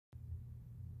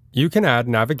You can add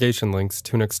navigation links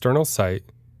to an external site,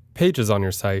 pages on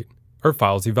your site, or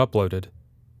files you've uploaded.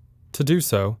 To do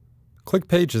so, click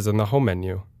Pages in the Home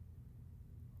menu.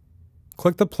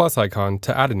 Click the plus icon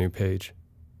to add a new page.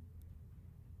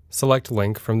 Select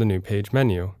Link from the New Page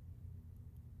menu.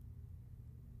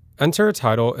 Enter a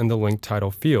title in the Link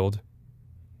Title field,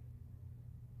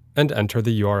 and enter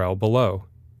the URL below.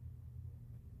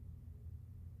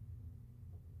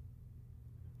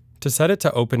 To set it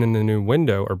to open in a new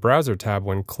window or browser tab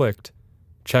when clicked,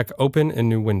 check Open in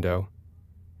New Window.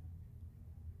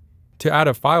 To add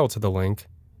a file to the link,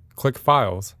 click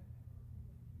Files.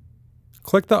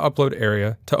 Click the Upload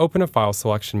area to open a file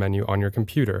selection menu on your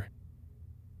computer.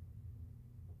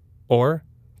 Or,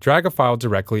 drag a file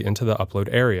directly into the Upload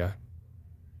area.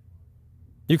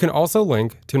 You can also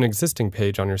link to an existing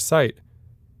page on your site.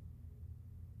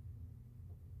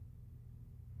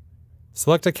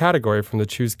 Select a category from the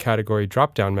Choose Category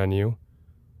drop-down menu,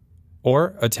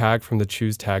 or a tag from the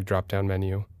Choose Tag drop-down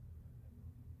menu.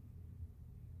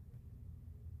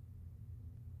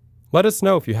 Let us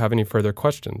know if you have any further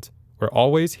questions. We're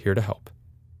always here to help.